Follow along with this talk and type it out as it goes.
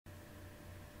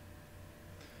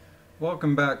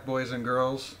Welcome back, boys and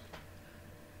girls.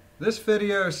 This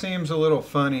video seems a little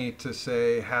funny to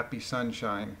say happy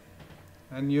sunshine,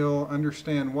 and you'll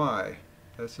understand why.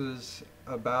 This is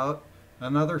about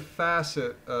another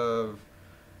facet of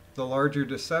the larger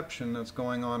deception that's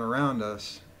going on around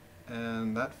us,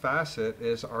 and that facet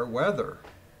is our weather.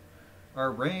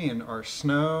 Our rain, our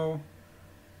snow,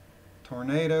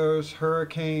 tornadoes,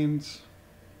 hurricanes.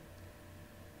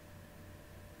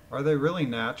 Are they really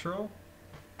natural?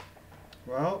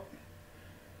 Well,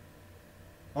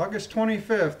 August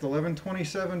 25th,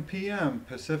 11:27 p.m.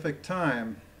 Pacific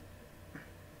Time.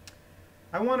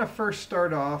 I want to first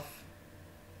start off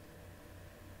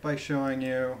by showing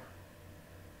you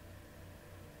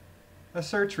a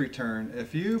search return.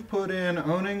 If you put in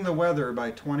 "owning the weather by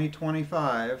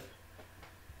 2025"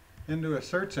 into a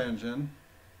search engine,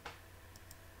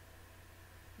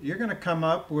 you're going to come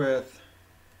up with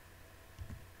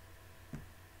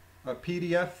a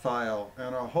PDF file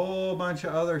and a whole bunch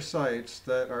of other sites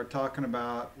that are talking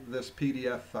about this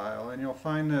PDF file, and you'll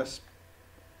find this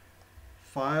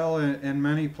file in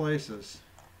many places.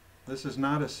 This is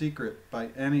not a secret by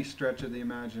any stretch of the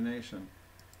imagination.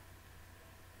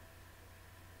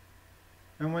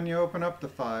 And when you open up the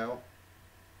file,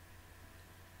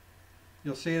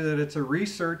 you'll see that it's a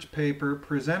research paper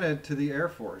presented to the Air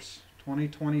Force,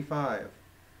 2025.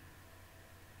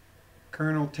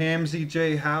 Colonel Tamsy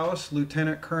J. House,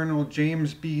 Lieutenant Colonel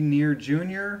James B. Neer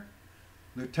Jr.,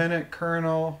 Lieutenant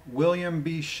Colonel William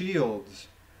B. Shields,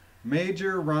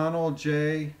 Major Ronald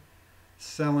J.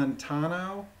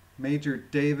 Celentano, Major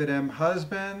David M.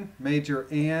 Husband, Major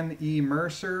Ann E.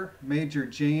 Mercer, Major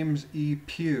James E.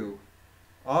 Pugh.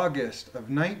 August of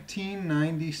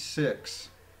 1996.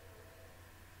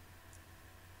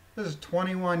 This is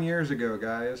 21 years ago,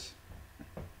 guys.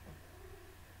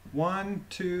 1,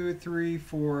 2, 3,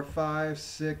 4, 5,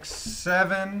 6,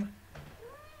 7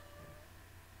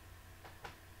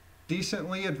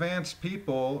 decently advanced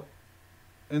people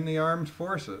in the armed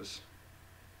forces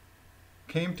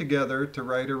came together to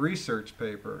write a research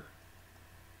paper.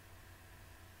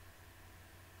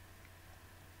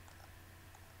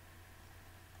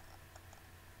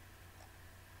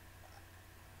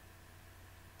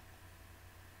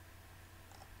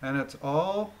 And it's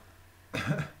all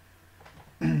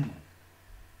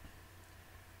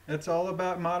it's all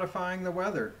about modifying the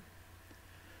weather.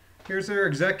 Here's their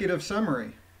executive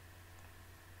summary.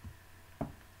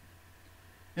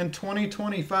 In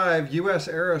 2025, U.S.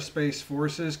 aerospace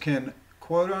forces can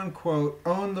quote-unquote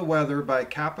own the weather by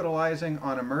capitalizing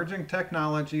on emerging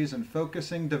technologies and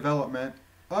focusing development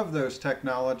of those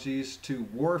technologies to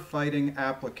war-fighting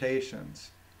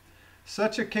applications.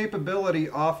 Such a capability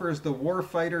offers the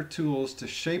warfighter tools to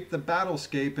shape the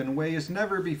battlescape in ways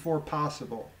never before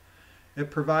possible. It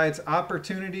provides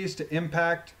opportunities to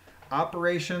impact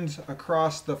operations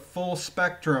across the full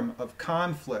spectrum of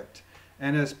conflict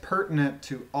and is pertinent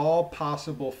to all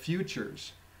possible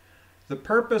futures. The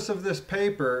purpose of this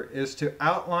paper is to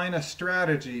outline a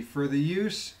strategy for the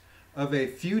use of a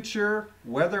future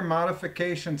weather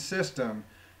modification system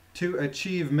to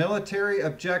achieve military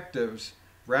objectives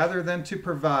rather than to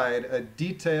provide a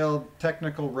detailed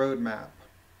technical roadmap.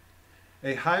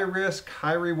 A high-risk,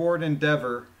 high-reward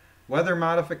endeavor, weather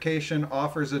modification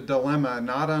offers a dilemma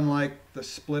not unlike the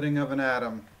splitting of an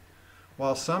atom.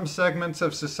 While some segments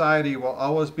of society will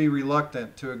always be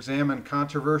reluctant to examine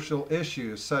controversial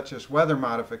issues such as weather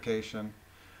modification,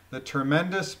 the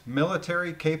tremendous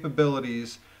military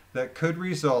capabilities that could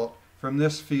result from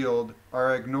this field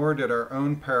are ignored at our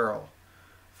own peril.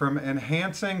 From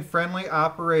enhancing friendly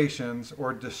operations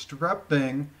or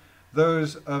disrupting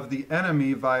those of the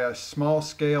enemy via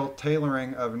small-scale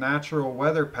tailoring of natural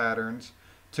weather patterns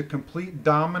to complete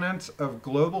dominance of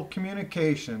global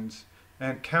communications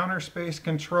and counter-space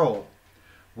control,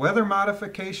 weather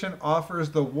modification offers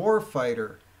the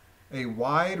warfighter a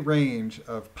wide range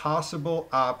of possible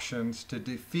options to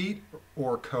defeat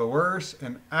or coerce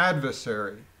an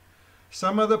adversary.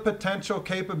 Some of the potential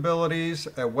capabilities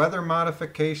a weather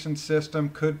modification system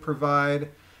could provide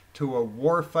to a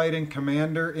warfighting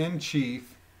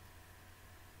commander-in-chief,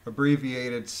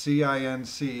 abbreviated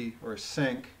CINC or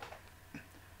SYNC,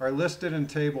 are listed in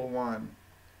Table 1.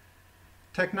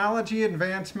 Technology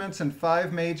advancements in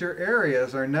 5 major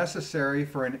areas are necessary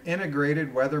for an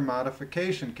integrated weather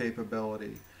modification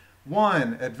capability.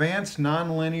 1. Advanced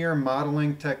nonlinear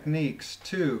modeling techniques.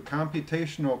 2.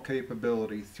 Computational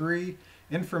capability. 3.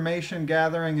 Information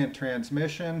gathering and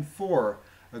transmission. 4.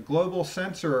 A global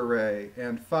sensor array.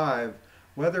 And 5.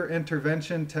 Weather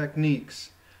intervention techniques.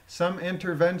 Some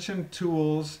intervention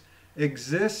tools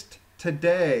exist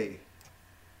today.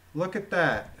 Look at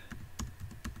that.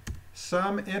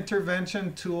 Some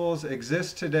intervention tools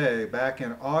exist today, back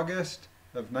in August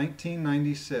of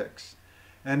 1996,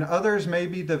 and others may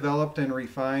be developed and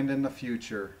refined in the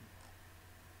future.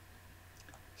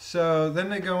 So then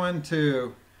they go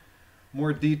into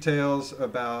more details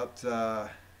about, I'm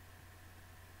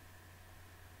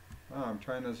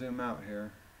trying to zoom out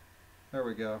here. There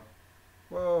we go.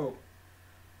 Whoa.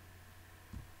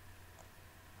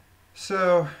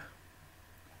 So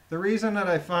the reason that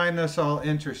I find this all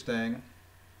interesting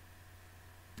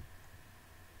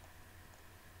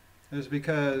is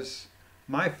because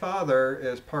my father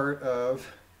is part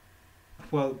of,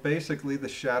 well, basically the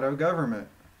shadow government.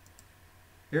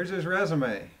 Here's his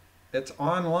resume. It's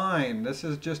online. This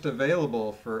is just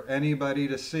available for anybody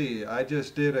to see. I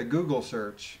just did a Google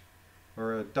search,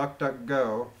 or a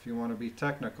DuckDuckGo if you want to be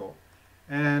technical.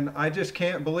 And I just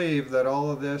can't believe that all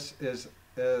of this is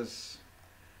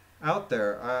out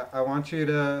there. I want you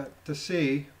to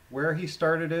see where he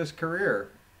started his career.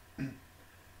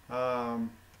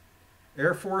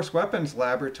 Air Force Weapons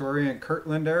Laboratory in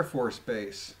Kirtland Air Force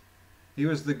Base. He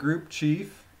was the group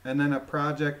chief and then a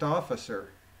project officer.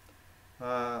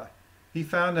 He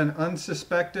found an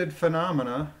unsuspected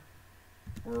phenomena,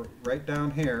 or right down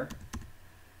here,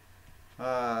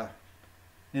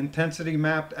 intensity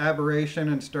mapped aberration,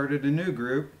 and started a new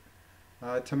group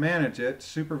to manage it,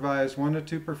 supervised 1 to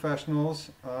 2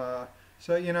 professionals.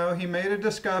 So, you know, he made a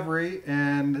discovery,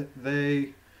 and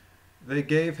they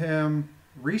gave him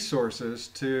resources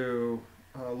to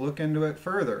look into it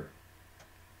further.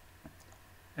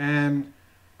 And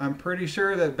I'm pretty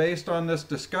sure that based on this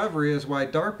discovery is why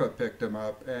DARPA picked him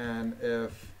up. And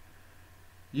if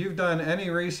you've done any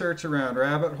research around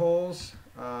rabbit holes,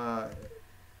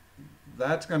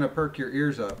 that's going to perk your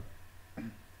ears up.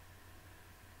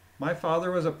 My father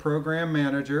was a program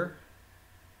manager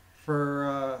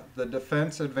for the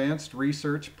Defense Advanced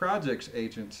Research Projects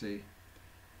Agency.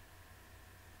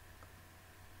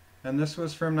 And this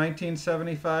was from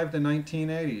 1975 to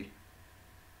 1980.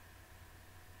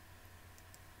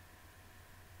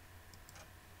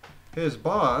 His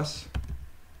boss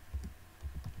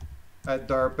at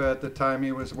DARPA at the time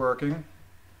he was working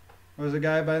was a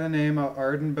guy by the name of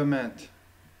Arden Bement.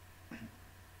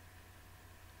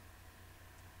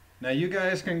 Now you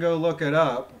guys can go look it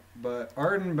up, but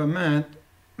Arden Bement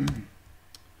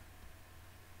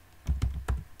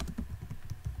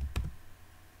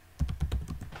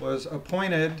was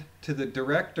appointed to the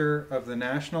director of the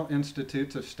National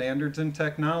Institutes of Standards and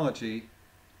Technology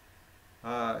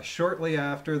shortly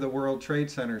after the World Trade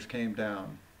Centers came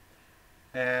down.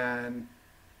 And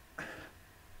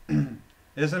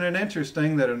isn't it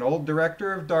interesting that an old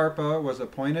director of DARPA was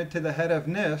appointed to the head of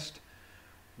NIST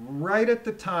right at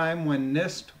the time when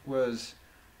NIST was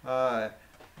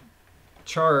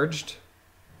charged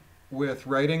with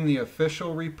writing the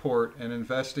official report and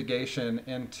investigation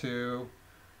into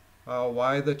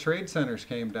why the trade centers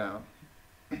came down.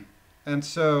 And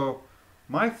so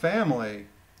my family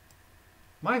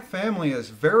is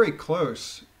very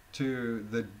close to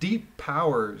the deep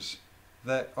powers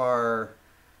that are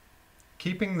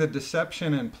keeping the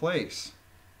deception in place.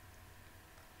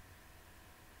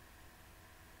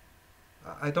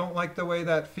 I don't like the way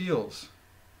that feels.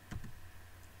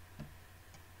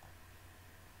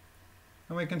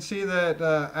 And we can see that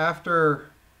after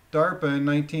DARPA in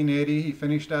 1980, he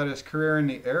finished out his career in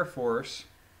the Air Force.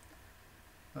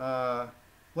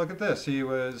 Look at this. He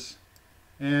was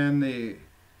in the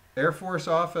Air Force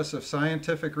Office of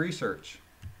Scientific Research.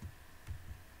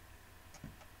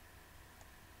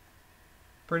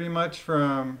 Pretty much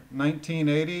from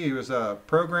 1980, he was a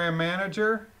program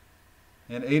manager.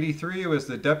 In 83, he was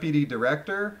the deputy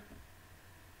director.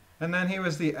 And then he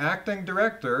was the acting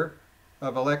director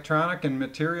of Electronic and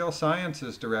Material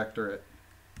Sciences Directorate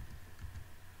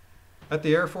at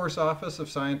the Air Force Office of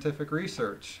Scientific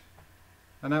Research.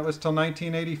 And that was till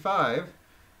 1985.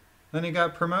 Then he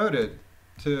got promoted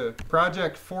to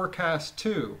Project Forecast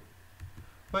 2.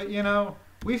 But you know,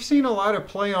 we've seen a lot of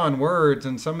play on words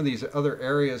in some of these other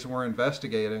areas we're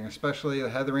investigating, especially the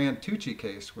Heather Ann Tucci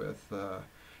case with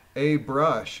A.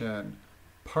 Brush and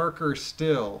Parker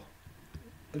Still.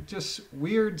 It's just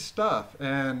weird stuff.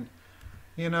 And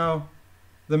you know,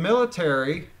 the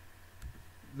military,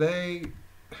 they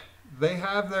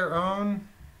have their own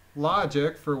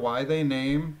logic for why they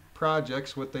name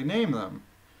projects what they name them.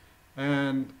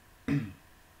 And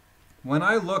when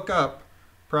I look up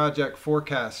Project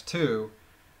Forecast 2,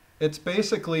 it's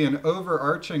basically an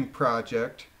overarching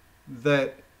project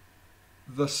that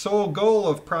the sole goal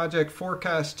of Project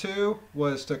Forecast 2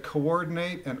 was to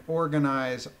coordinate and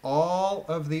organize all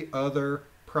of the other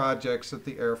projects that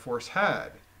the Air Force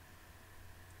had.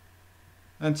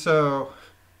 And so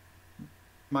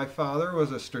my father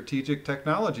was a strategic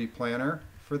technology planner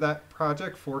for that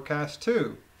project Forecast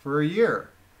 2 for a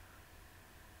year.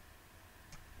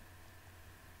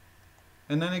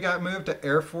 And then he got moved to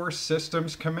Air Force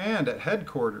Systems Command at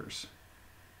headquarters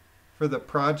for the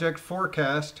Project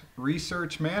Forecast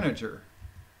Research Manager.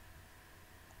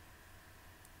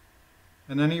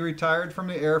 And then he retired from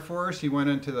the Air Force. He went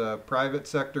into the private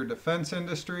sector defense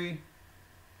industry.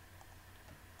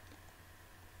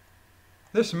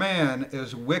 This man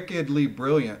is wickedly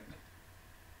brilliant.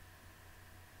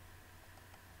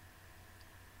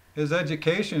 His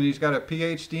education, he's got a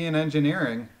PhD in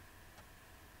engineering.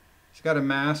 He's got a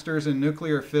master's in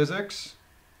nuclear physics.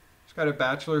 He's got a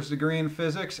bachelor's degree in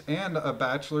physics and a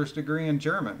bachelor's degree in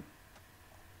German.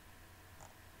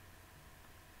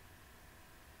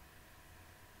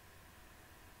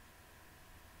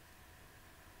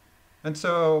 And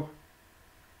so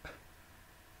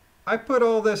I put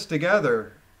all this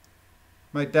together.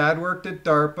 My dad worked at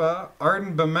DARPA.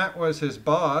 Arden Bement was his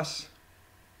boss.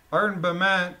 Arden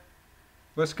Bement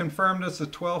was confirmed as the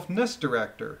 12th NIST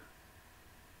director.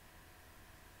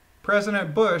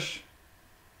 President Bush,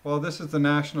 well, this is the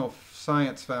National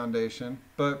Science Foundation,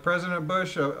 but President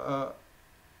Bush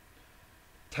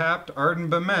tapped Arden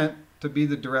Bement to be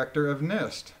the director of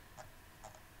NIST.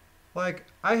 Like,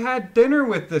 I had dinner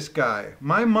with this guy.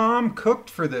 My mom cooked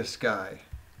for this guy.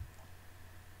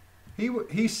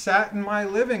 He sat in my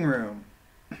living room.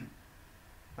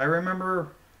 I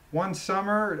remember one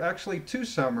summer, actually 2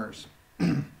 summers,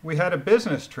 we had a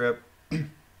business trip.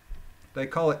 They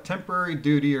call it temporary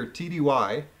duty, or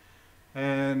TDY,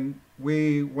 and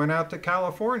we went out to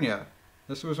California.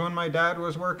 This was when my dad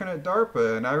was working at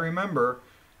DARPA, and I remember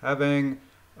having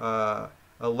a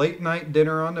late night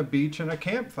dinner on the beach and a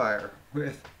campfire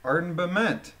with Arden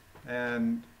Bement,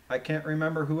 and I can't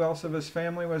remember who else of his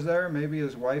family was there, maybe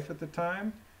his wife at the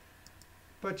time.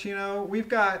 But you know, we've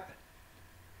got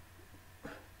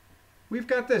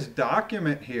this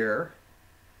document here,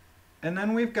 and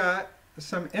then we've got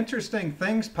some interesting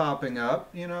things popping up.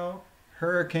 You know,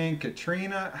 Hurricane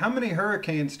Katrina. How many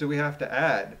hurricanes do we have to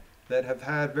add that have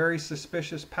had very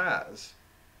suspicious paths?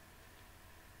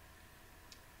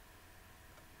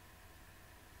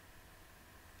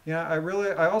 Yeah,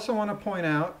 I also want to point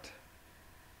out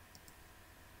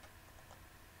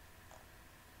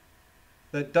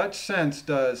that Dutch Sense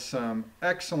does some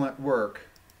excellent work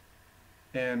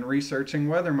in researching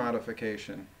weather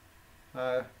modification.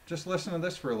 Just listen to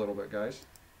this for a little bit, guys.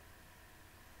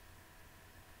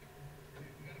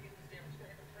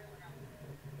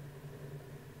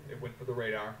 It went for the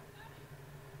radar.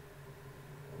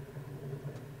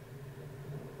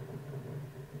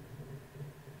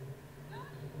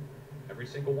 Every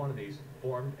single one of these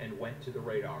formed and went to the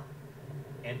radar.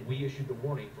 And we issued the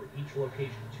warning for each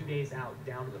location 2 days out,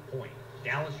 down to the point.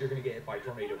 Dallas, you're going to get hit by a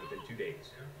tornado within 2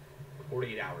 days.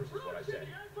 48 hours is what I said.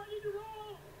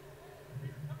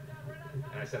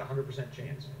 And I said 100%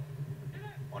 chance.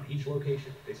 On each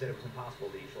location, they said it was impossible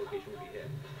that each location would be hit.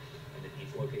 And then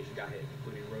each location got hit,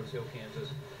 including Rose Hill, Kansas.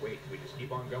 Wait, we just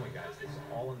keep on going, guys. This is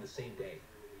all in the same day.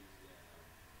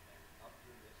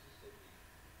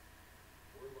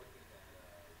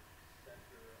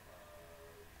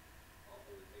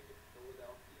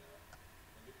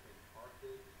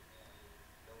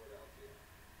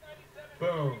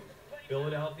 Boom.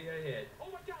 Philadelphia hit.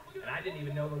 And I didn't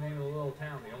even know the name of the little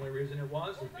town. The only reason it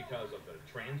was because of the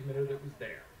transmitter that was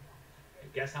there.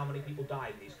 And guess how many people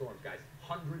died in these storms, guys?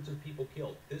 Hundreds of people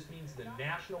killed. This means the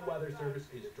National Weather Service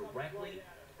is directly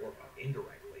or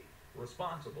indirectly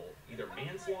responsible. Either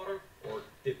manslaughter, or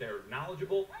if they're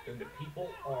knowledgeable, then the people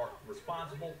are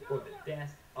responsible for the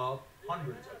death of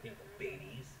hundreds of people.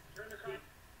 Babies.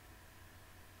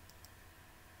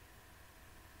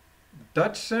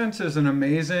 Dutch Sense is an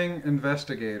amazing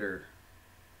investigator.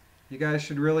 You guys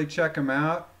should really check him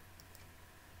out.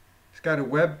 He's got a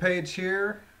web page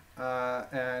here,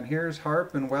 and here's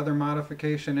HAARP and weather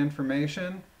modification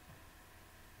information.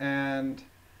 And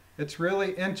it's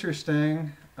really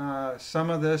interesting, some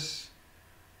of this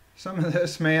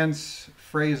man's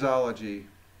phraseology.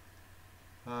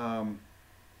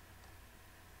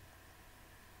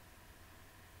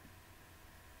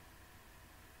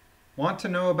 Want to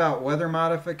know about weather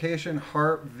modification,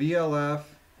 HAARP, VLF,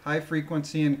 high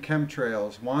frequency, and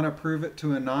chemtrails? Want to prove it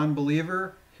to a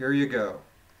non-believer? Here you go.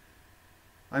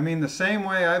 I mean, the same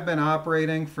way I've been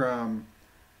operating from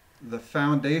the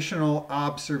foundational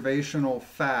observational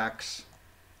facts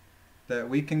that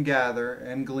we can gather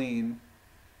and glean,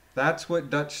 that's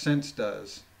what Dutch Sense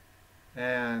does.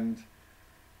 And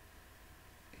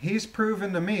he's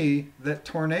proven to me that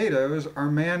tornadoes are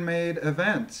man-made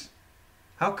events.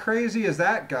 How crazy is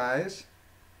that, guys?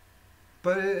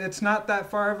 But it's not that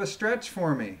far of a stretch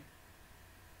for me.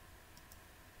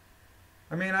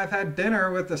 I mean, I've had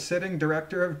dinner with the sitting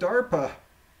director of DARPA.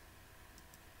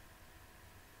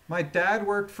 My dad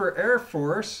worked for Air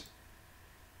Force,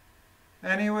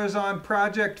 and he was on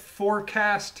Project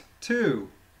Forecast 2.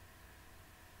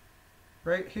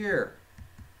 Right here.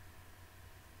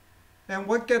 And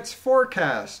what gets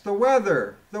forecast? The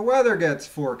weather. The weather gets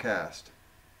forecast.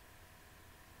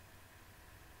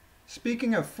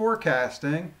 Speaking of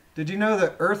forecasting, did you know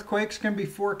that earthquakes can be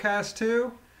forecast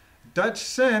too? Dutch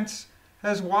Sense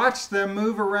has watched them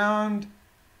move around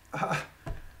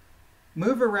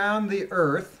the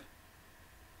earth,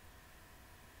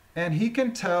 and he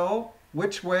can tell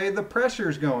which way the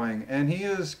pressure's going. And he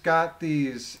has got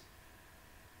these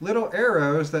little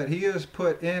arrows that he has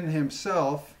put in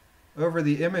himself over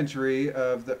the imagery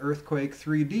of the Earthquake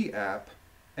 3D app,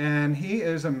 and he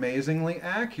is amazingly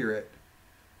accurate.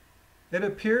 It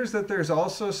appears that there's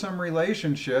also some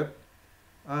relationship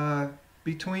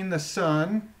between the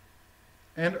sun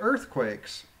and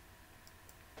earthquakes.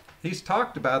 He's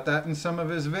talked about that in some of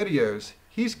his videos.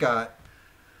 He's got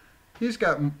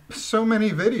so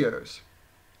many videos.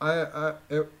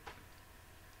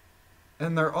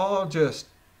 And they're all just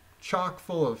chock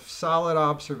full of solid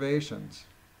observations.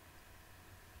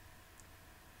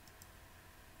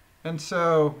 And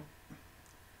so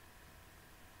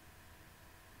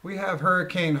we have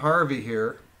Hurricane Harvey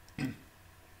here. I'm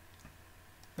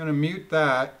going to mute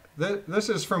that. This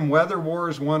is from Weather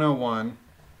Wars 101.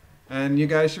 And you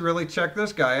guys should really check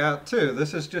this guy out too.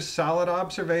 This is just solid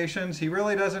observations. He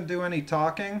really doesn't do any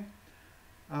talking.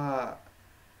 But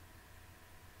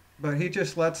he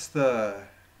just lets the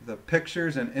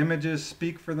pictures and images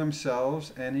speak for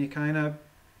themselves, and he kind of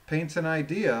paints an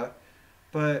idea,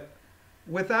 but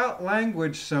without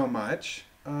language so much.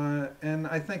 And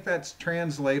I think that's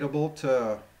translatable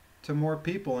to more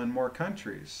people in more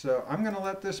countries. So I'm going to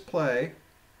let this play.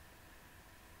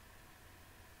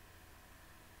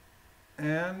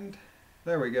 And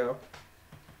there we go.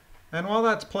 And while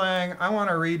that's playing, I want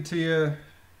to read to you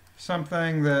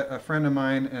something that a friend of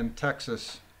mine in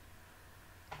Texas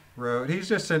wrote. He's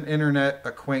just an internet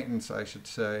acquaintance, I should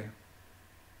say.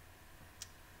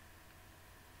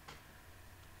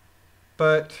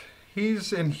 But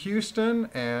he's in Houston,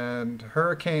 and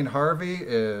Hurricane Harvey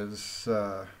is,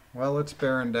 well, it's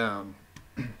bearing down.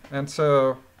 And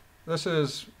so this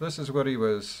is what he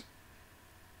was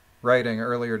writing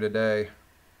earlier today.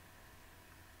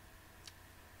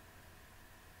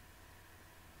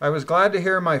 I was glad to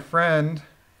hear my friend,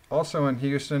 also in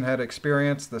Houston, had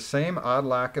experienced the same odd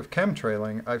lack of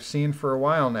chemtrailing I've seen for a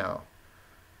while now.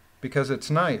 Because it's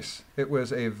nice. It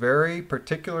was a very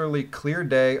particularly clear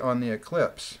day on the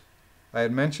eclipse. I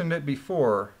had mentioned it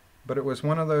before, but it was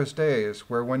one of those days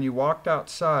where when you walked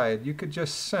outside, you could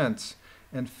just sense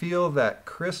and feel that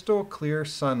crystal clear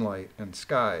sunlight and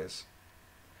skies.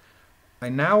 I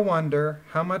now wonder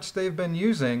how much they've been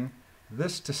using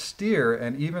this to steer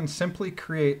and even simply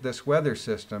create this weather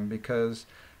system, because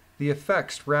the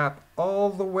effects wrap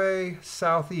all the way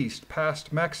southeast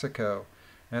past Mexico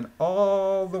and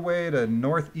all the way to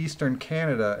northeastern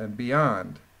Canada and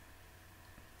beyond.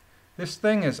 This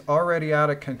thing is already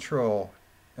out of control,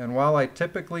 and while I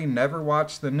typically never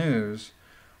watch the news,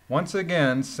 once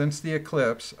again since the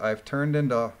eclipse I've turned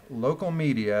into local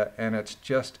media, and it's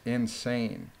just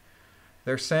insane.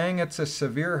 They're saying it's a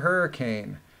severe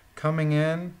hurricane coming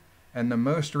in, and the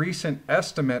most recent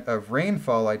estimate of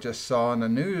rainfall I just saw in the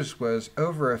news was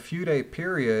over a few-day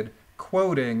period,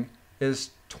 quoting,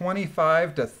 is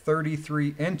 25 to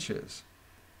 33 inches.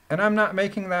 And I'm not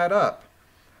making that up.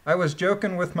 I was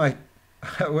joking with my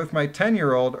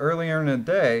 10-year-old earlier in the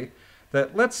day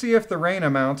that let's see if the rain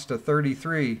amounts to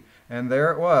 33, and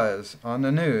there it was on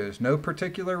the news. No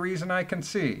particular reason I can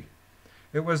see.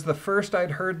 It was the first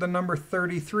I'd heard the number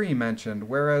 33 mentioned,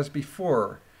 whereas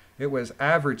before it was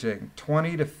averaging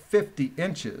 20 to 50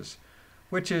 inches,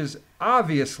 which is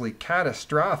obviously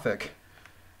catastrophic.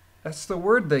 That's the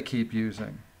word they keep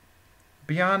using.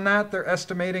 Beyond that, they're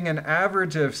estimating an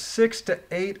average of 6 to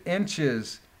 8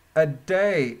 inches a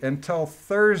day until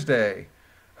Thursday,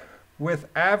 with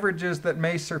averages that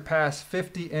may surpass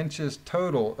 50 inches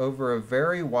total over a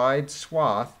very wide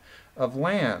swath of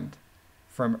land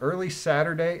from early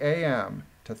Saturday a.m.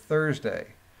 to Thursday.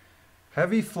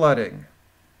 Heavy flooding,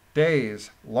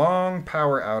 days, long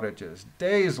power outages,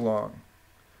 days long.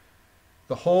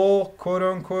 The whole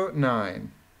quote-unquote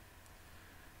 9.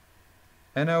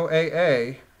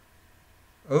 NOAA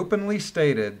openly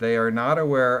stated they are not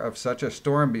aware of such a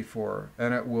storm before,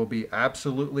 and it will be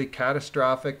absolutely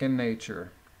catastrophic in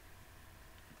nature.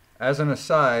 As an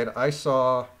aside, I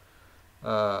saw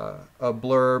a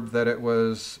blurb that it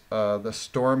was the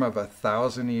storm of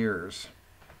 1,000 years.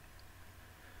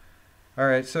 All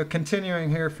right, so continuing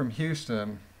here from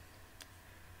Houston.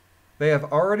 They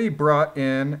have already brought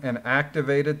in and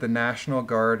activated the National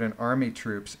Guard and Army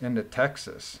troops into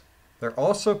Texas. They're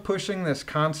also pushing this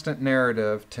constant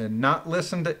narrative to not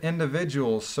listen to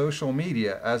individuals' social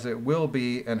media, as it will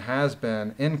be and has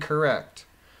been incorrect.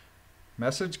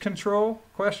 Message control?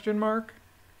 Question mark.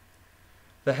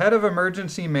 The head of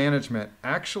emergency management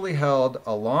actually held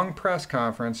a long press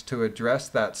conference to address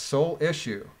that sole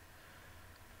issue.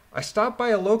 I stopped by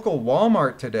a local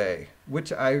Walmart today,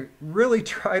 which I really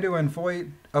try to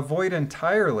avoid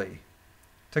entirely,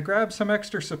 to grab some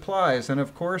extra supplies, and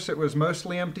of course it was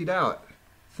mostly emptied out.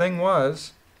 Thing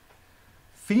was,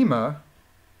 FEMA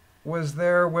was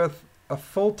there with a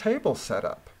full table set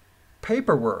up,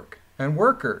 paperwork, and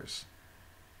workers.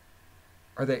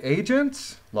 Are they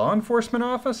agents? Law enforcement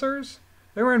officers?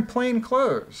 They were in plain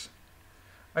clothes.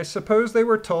 I suppose they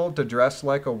were told to dress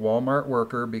like a Walmart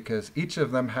worker because each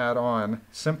of them had on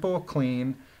simple,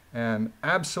 clean, and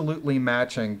absolutely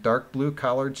matching dark blue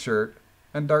collared shirt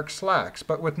and dark slacks,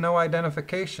 but with no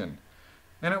identification.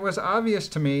 And it was obvious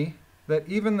to me that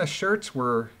even the shirts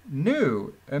were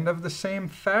new and of the same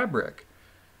fabric.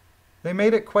 They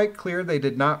made it quite clear they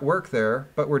did not work there,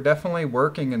 but were definitely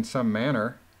working in some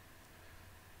manner.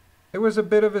 It was a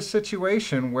bit of a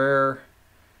situation where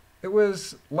it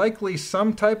was likely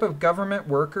some type of government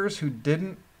workers who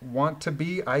didn't want to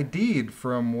be ID'd.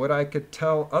 From what I could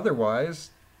tell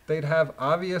otherwise, they'd have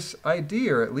obvious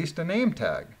ID or at least a name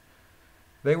tag.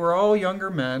 They were all younger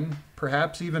men,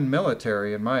 perhaps even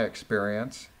military in my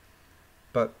experience,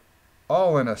 but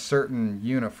all in a certain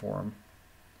uniform.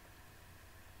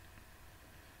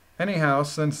 Anyhow,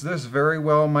 since this very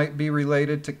well might be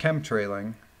related to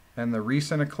chemtrailing and the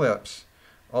recent eclipse,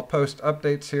 I'll post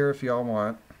updates here if y'all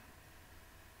want.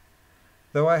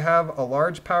 Though I have a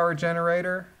large power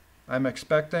generator, I'm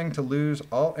expecting to lose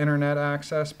all internet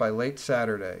access by late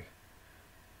Saturday,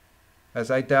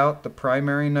 as I doubt the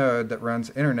primary node that runs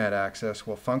internet access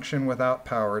will function without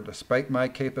power despite my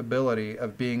capability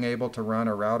of being able to run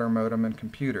a router modem and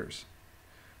computers.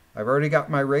 I've already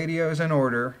got my radios in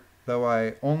order, though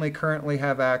I only currently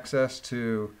have access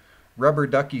to rubber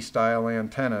ducky style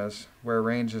antennas where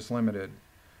range is limited.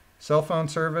 Cell phone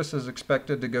service is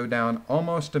expected to go down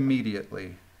almost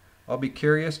immediately. I'll be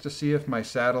curious to see if my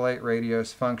satellite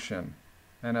radios function,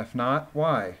 and if not,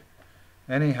 why.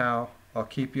 Anyhow, I'll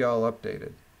keep you all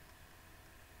updated.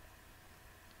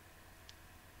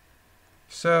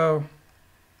 So,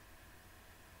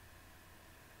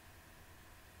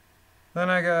 then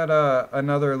I got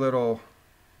another little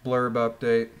blurb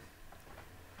update.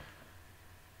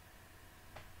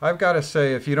 I've got to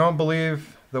say, if you don't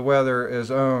believe the weather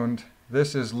is owned,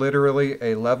 this is literally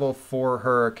a level 4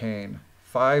 hurricane,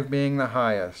 5 being the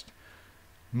highest,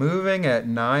 moving at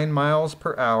 9 miles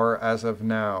per hour as of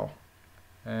now.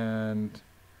 And,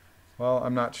 well,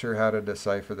 I'm not sure how to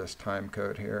decipher this time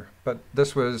code here, but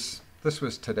this was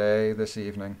today, this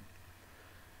evening.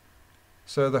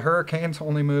 So the hurricane's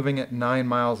only moving at 9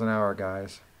 miles an hour,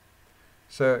 guys.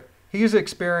 So he's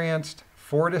experienced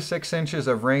 4 to 6 inches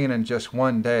of rain in just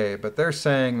one day, but they're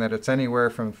saying that it's anywhere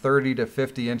from 30 to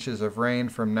 50 inches of rain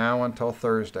from now until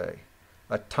Thursday.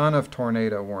 A ton of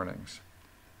tornado warnings.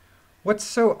 What's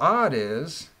so odd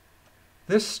is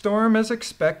this storm is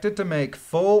expected to make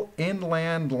full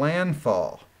inland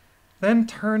landfall, then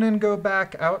turn and go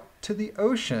back out to the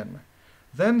ocean,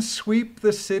 then sweep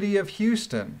the city of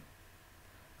Houston.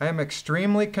 I am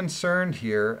extremely concerned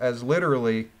here, as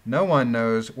literally no one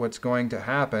knows what's going to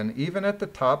happen, even at the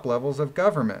top levels of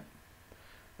government.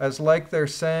 As like they're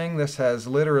saying this has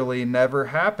literally never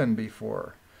happened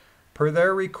before. Per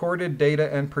their recorded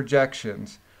data and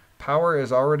projections, power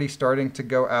is already starting to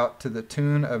go out to the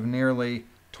tune of nearly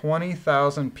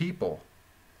 20,000 people.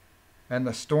 And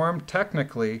the storm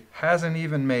technically hasn't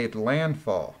even made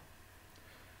landfall.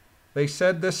 They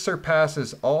said this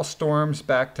surpasses all storms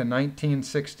back to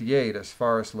 1968 as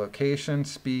far as location,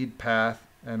 speed, path,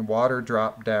 and water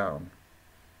drop down.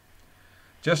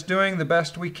 Just doing the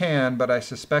best we can, but I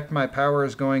suspect my power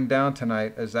is going down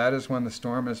tonight, as that is when the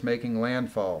storm is making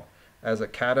landfall as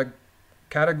a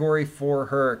Category 4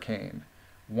 hurricane,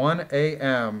 1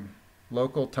 a.m.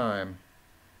 local time.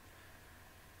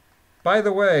 By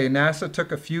the way, NASA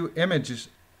took a few images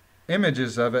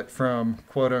of it from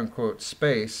quote-unquote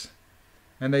space,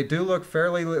 and they do look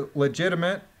fairly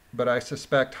legitimate, but I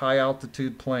suspect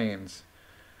high-altitude planes.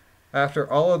 After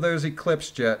all of those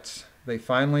eclipse jets, they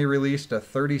finally released a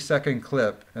 30-second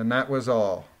clip, and that was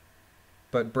all.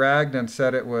 But bragged and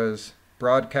said it was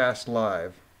broadcast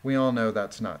live. We all know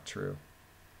that's not true.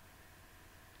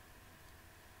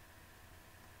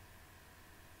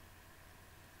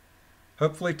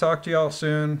 Hopefully talk to y'all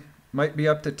soon. Might be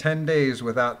up to 10 days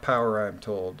without power, I'm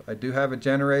told. I do have a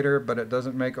generator, but it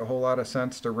doesn't make a whole lot of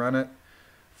sense to run it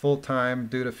full time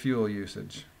due to fuel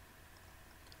usage.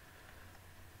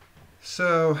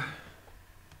 So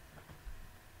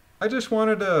I just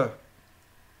wanted to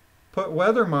put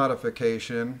weather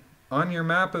modification on your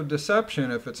map of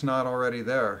deception if it's not already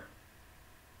there.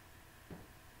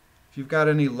 If you've got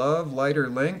any love, light, or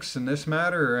links in this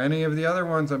matter or any of the other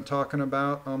ones I'm talking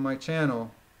about on my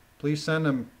channel, please send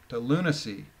them to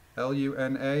lunasee,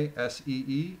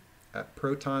 LUNASEE, at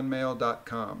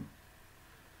protonmail.com.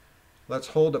 Let's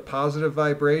hold a positive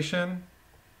vibration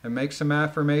and make some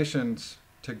affirmations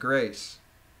to Grace.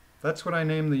 That's what I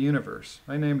named the universe.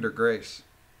 I named her Grace.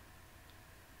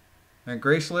 And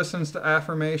Grace listens to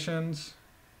affirmations.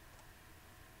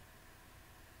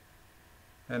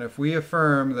 And if we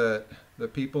affirm that the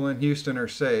people in Houston are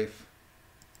safe,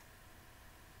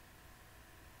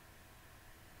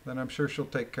 then I'm sure she'll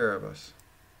take care of us.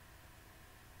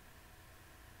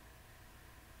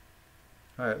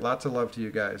 All right, lots of love to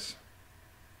you guys.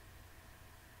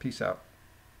 Peace out.